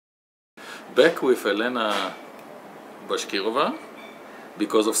Back with Elena Bashkirova,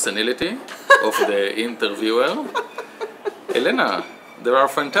 because of senility of the interviewer. Elena, there are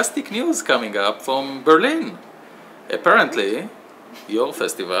fantastic news coming up from Berlin. Apparently, your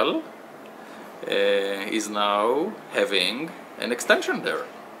festival is now having an extension there.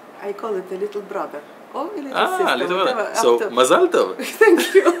 I call it a little brother. Or a little sister. Little brother. So, Mazal tov.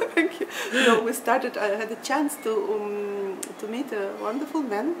 Thank you, thank you. No, I had a chance to meet a wonderful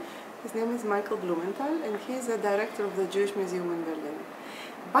man. His name is Michael Blumenthal, and he is the director of the Jewish Museum in Berlin.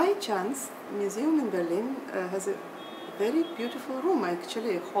 By chance, museum in Berlin has a very beautiful room,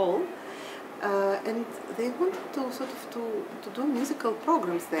 actually a hall, and they wanted to do musical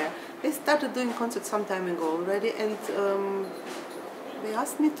programs there. They started doing concerts some time ago already, and they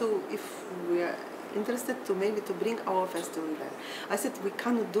asked me if we are interested to bring our festival there. I said we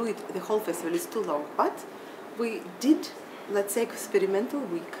cannot do it, the whole festival is too long, but we did, let's say, experimental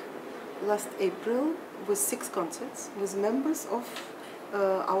week last April with 6 concerts with members of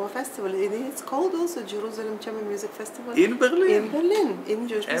our festival. It's called also Jerusalem Chamber Music Festival. In Berlin? In Berlin, in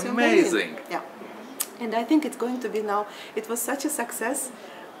Jewish Museum. Amazing! Berlin. Yeah. And I think it's going to be now, it was such a success,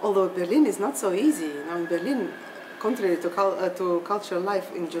 although Berlin is not so easy. You know, in Berlin, contrary to cultural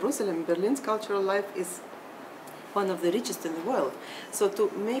life in Jerusalem, Berlin's cultural life is one of the richest in the world. So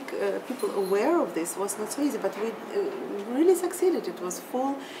to make people aware of this was not so easy, but we really succeeded. It was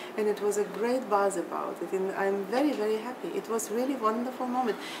full, and it was a great buzz about it, and I'm very, very happy. It was really a wonderful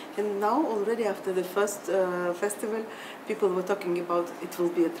moment. And now, already after the first festival, people were talking about it will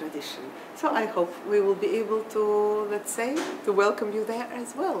be a tradition. So I hope we will be able to, let's say, to welcome you there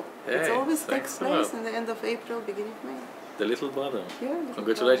as well. Hey, it always takes place in the end of April, beginning of May. The Little Brother. Yeah, little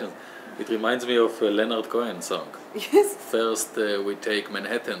Congratulations. brother. It reminds me of a Leonard Cohen song. Yes. First we take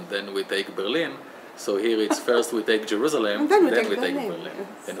Manhattan, then we take Berlin. So here it's first we take Jerusalem, And then we take take Berlin.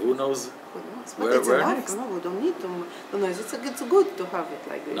 Yes. And who knows But it's where enough. next? No, we don't need to. No, it's good to have it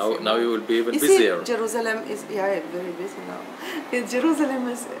like this. Now you will be even you busier. See, Jerusalem is, I'm very busy now. Jerusalem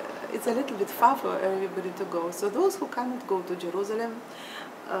is, it's a little bit far for everybody to go. So those who cannot go to Jerusalem,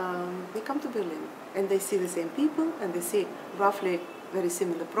 they come to Berlin, and they see the same people, and they see roughly very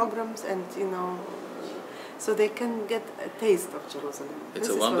similar programs, and so they can get a taste of Jerusalem. It's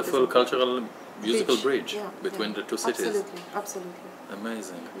a wonderful cultural musical bridge yeah, between the two cities. Absolutely, absolutely.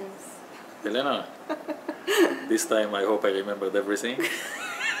 Amazing. Yes. Elena, this time I hope I remembered everything.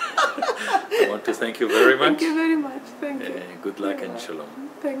 I want to thank you very much. Thank you very much. Thank you. Good luck and shalom.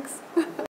 Thanks.